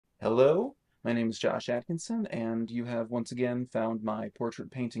Hello, my name is Josh Atkinson, and you have once again found my portrait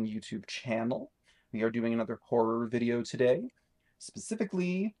painting YouTube channel. We are doing another horror video today,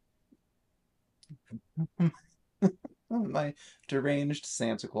 specifically my deranged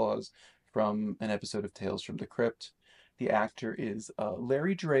Santa Claus from an episode of Tales from the Crypt. The actor is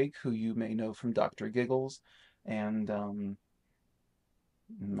Larry Drake, who you may know from Dr. Giggles, and I don't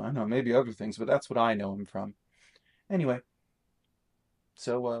know, maybe other things, but that's what I know him from. Anyway,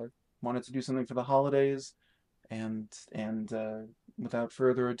 so wanted to do something for the holidays. And without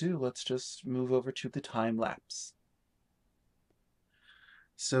further ado, let's just move over to the time lapse.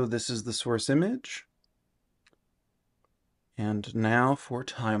 So this is the source image, and now for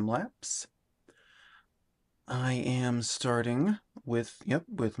time lapse. I am starting with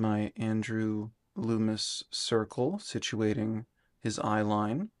my Andrew Loomis circle, situating his eye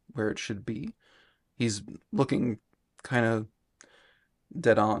line where it should be. He's looking kind of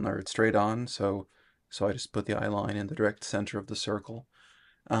dead on or straight on, so I just put the eye line in the direct center of the circle.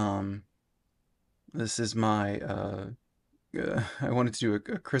 Um, this is my I wanted to do a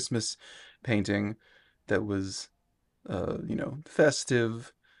Christmas painting that was,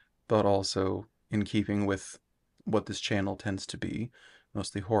 festive, but also in keeping with what this channel tends to be,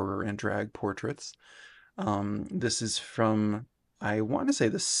 mostly horror and drag portraits. This is from, I want to say,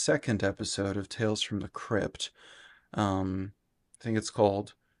 the second episode of Tales from the Crypt. I think it's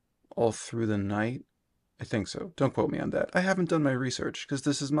called All Through the Night. I think so. Don't quote me on that. I haven't done my research because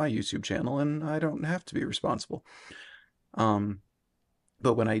this is my YouTube channel and I don't have to be responsible. Um,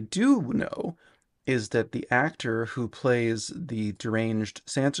 But what I do know is that the actor who plays the deranged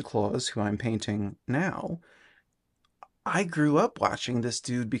Santa Claus, who I'm painting now, I grew up watching this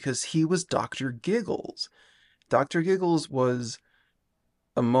dude because he was Dr. Giggles. Dr. Giggles was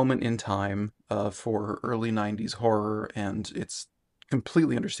a moment in time for early 90s horror, and it's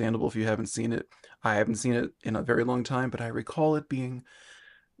completely understandable if you haven't seen it. I haven't seen it in a very long time, but I recall it being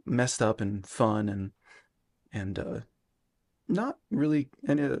messed up and fun and not really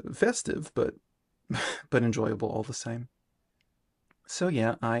festive, but enjoyable all the same. So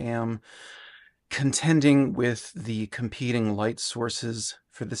yeah, I am contending with the competing light sources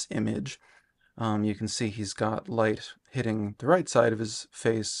for this image. You can see he's got light hitting the right side of his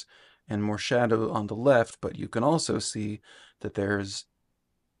face and more shadow on the left, but you can also see that there's,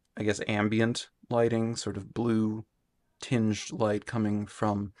 I guess, ambient lighting, sort of blue tinged light coming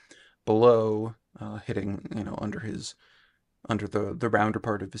from below, hitting, under the rounder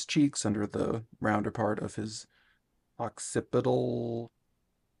part of his cheeks, under the rounder part of his occipital,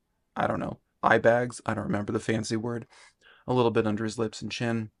 I don't know, eye bags. I don't remember the fancy word. A little bit under his lips and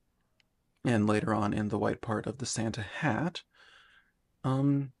chin, and later on in the white part of the Santa hat.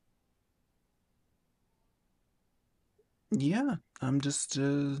 Um, yeah, I'm just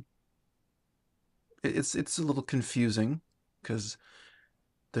it's a little confusing because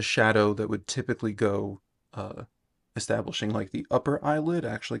the shadow that would typically go establishing like the upper eyelid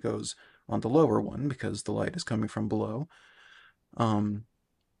actually goes on the lower one because the light is coming from below. Um,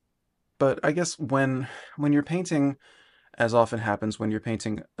 but I guess when you're painting, as often happens when you're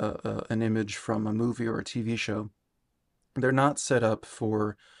painting an image from a movie or a TV show, they're not set up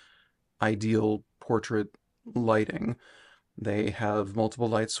for ideal portrait lighting. They have multiple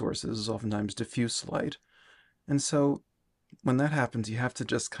light sources, oftentimes diffuse light. And so when that happens, you have to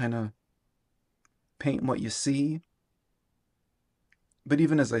just kind of paint what you see. But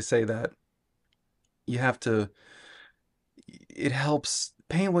even as I say that, you have to, it helps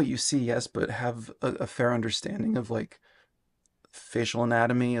paint what you see, yes, but have a fair understanding of like facial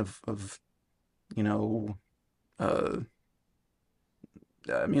anatomy of you know, uh,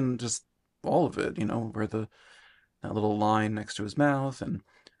 I mean, just all of it, where that little line next to his mouth and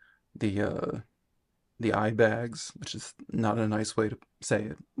the the eye bags, which is not a nice way to say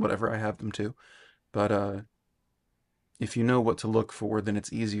it, whatever I have them to. But if you know what to look for, then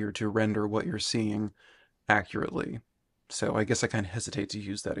it's easier to render what you're seeing accurately. So I guess I kind of hesitate to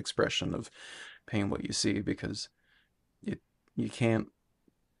use that expression of paint what you see because it you can't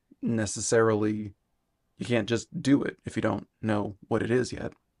necessarily you can't just do it if you don't know what it is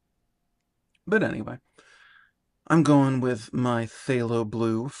yet. But anyway, I'm going with my phthalo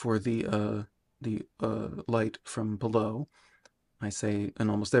blue for the light from below. I say in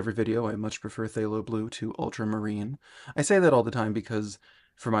almost every video I much prefer phthalo blue to ultramarine. I say that all the time because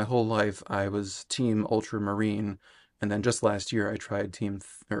for my whole life I was team ultramarine, and then just last year I tried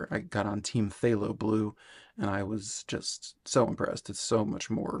or I got on team phthalo blue, and I was just so impressed. It's so much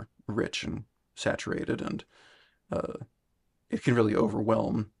more rich and saturated, and uh, it can really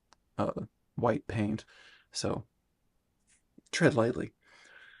overwhelm uh, white paint. So tread lightly.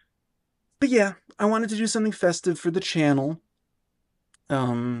 But yeah, I wanted to do something festive for the channel,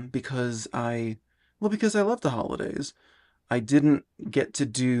 because because I love the holidays. I didn't get to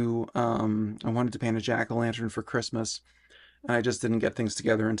do, I wanted to paint a jack-o'-lantern for Christmas, and I just didn't get things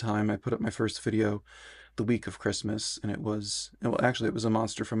together in time. I put up my first video the week of Christmas, and well, actually, it was a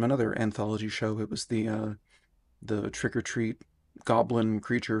monster from another anthology show. It was the Trick or Treat goblin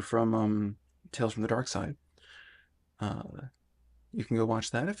creature from Tales from the Dark Side. Uh, you can go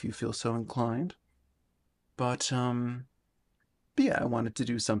watch that if you feel so inclined. But yeah, I wanted to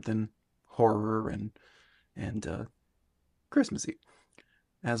do something horror and Christmassy.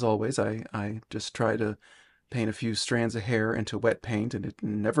 As always, I just try to paint a few strands of hair into wet paint, and it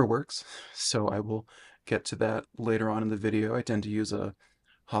never works. So I will get to that later on in the video. I tend to use a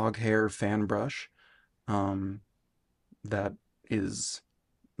hog hair fan brush. Um, that is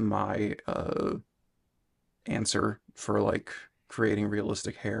my answer for like creating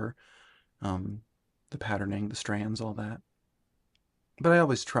realistic hair. Um, the patterning, the strands, all that. But I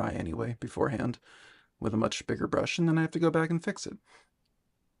always try anyway beforehand with a much bigger brush, and then I have to go back and fix it.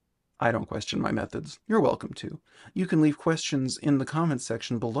 I don't question my methods. You're welcome to. You can leave questions in the comments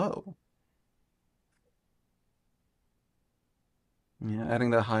section below. Yeah, adding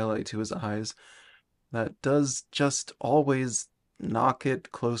that highlight to his eyes, that does just always knock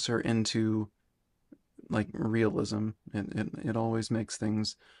it closer into like realism. It always makes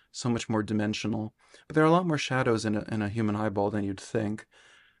things so much more dimensional. But there are a lot more shadows in a human eyeball than you'd think.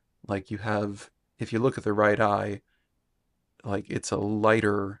 Like you have, if you look at the right eye, like it's a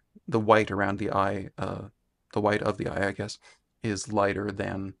lighter, the white around the white of the eye, I guess, is lighter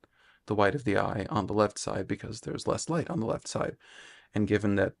than the white of the eye on the left side because there's less light on the left side. And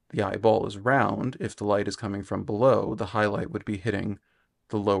given that the eyeball is round, if the light is coming from below, the highlight would be hitting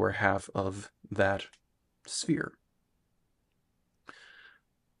the lower half of that sphere.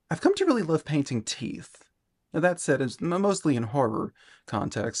 I've come to really love painting teeth. Now, that said, it's mostly in horror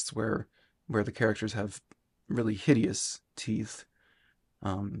contexts where the characters have really hideous teeth.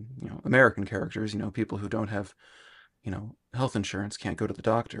 American characters, people who don't have, health insurance, can't go to the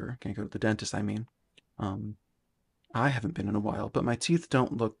doctor, can't go to the dentist, I mean. Um, I haven't been in a while, but my teeth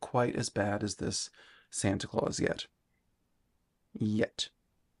don't look quite as bad as this Santa Claus yet. Yet.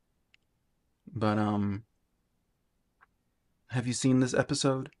 But have you seen this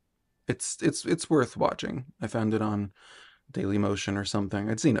episode? It's worth watching. I found it on Daily Motion or something.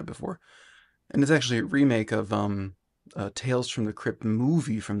 I'd seen it before. And it's actually a remake of Tales from the Crypt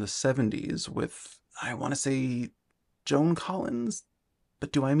movie from the 70s with, I want to say, Joan Collins,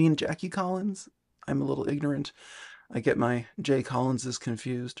 but do I mean Jackie Collins? I'm a little ignorant. I get my J. Collinses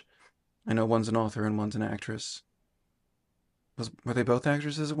confused. I know one's an author and one's an actress. Were they both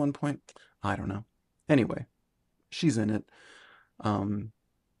actresses at one point? I don't know. Anyway, she's in it. Um,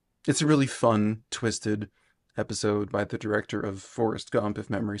 it's a really fun, twisted episode by the director of Forrest Gump, if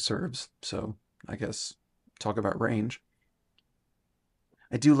memory serves. So I guess talk about range.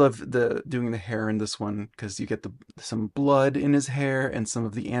 I do love the doing the hair in this one because you get some blood in his hair and some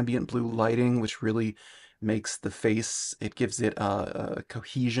of the ambient blue lighting, which really makes the face. It gives it a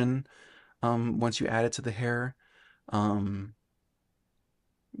cohesion. Once you add it to the hair, um,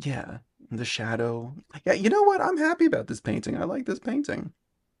 yeah, the shadow. Yeah, you know what? I'm happy about this painting. I like this painting.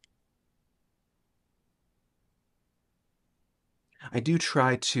 I do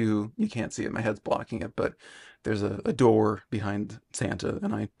try to. You can't see it. My head's blocking it, but there's a door behind Santa,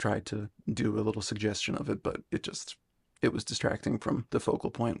 and I tried to do a little suggestion of it, but it was distracting from the focal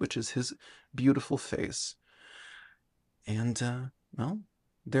point, which is his beautiful face. And well,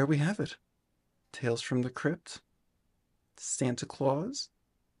 there we have it. Tales from the Crypt, Santa Claus,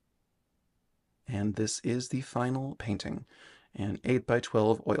 and this is the final painting, an 8 by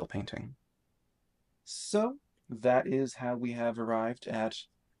 12 oil painting. So that is how we have arrived at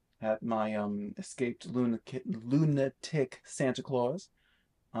my escaped lunatic Santa Claus.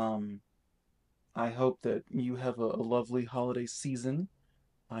 Um, I hope that you have a lovely holiday season.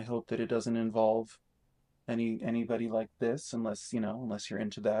 I hope that it doesn't involve anybody like this, unless you're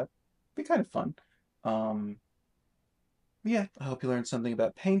into that. Be kind of fun. Um, yeah, I hope you learned something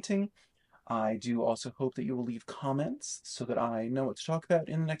about painting. I do also hope that you will leave comments so that I know what to talk about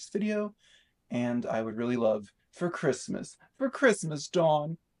in the next video. And I would really love for Christmas,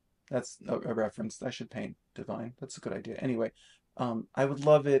 Dawn. That's a reference. I should paint Divine. That's a good idea. Anyway, I would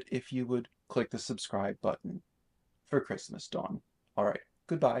love it if you would click the subscribe button for Christmas, Dawn. All right.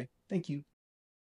 Goodbye. Thank you.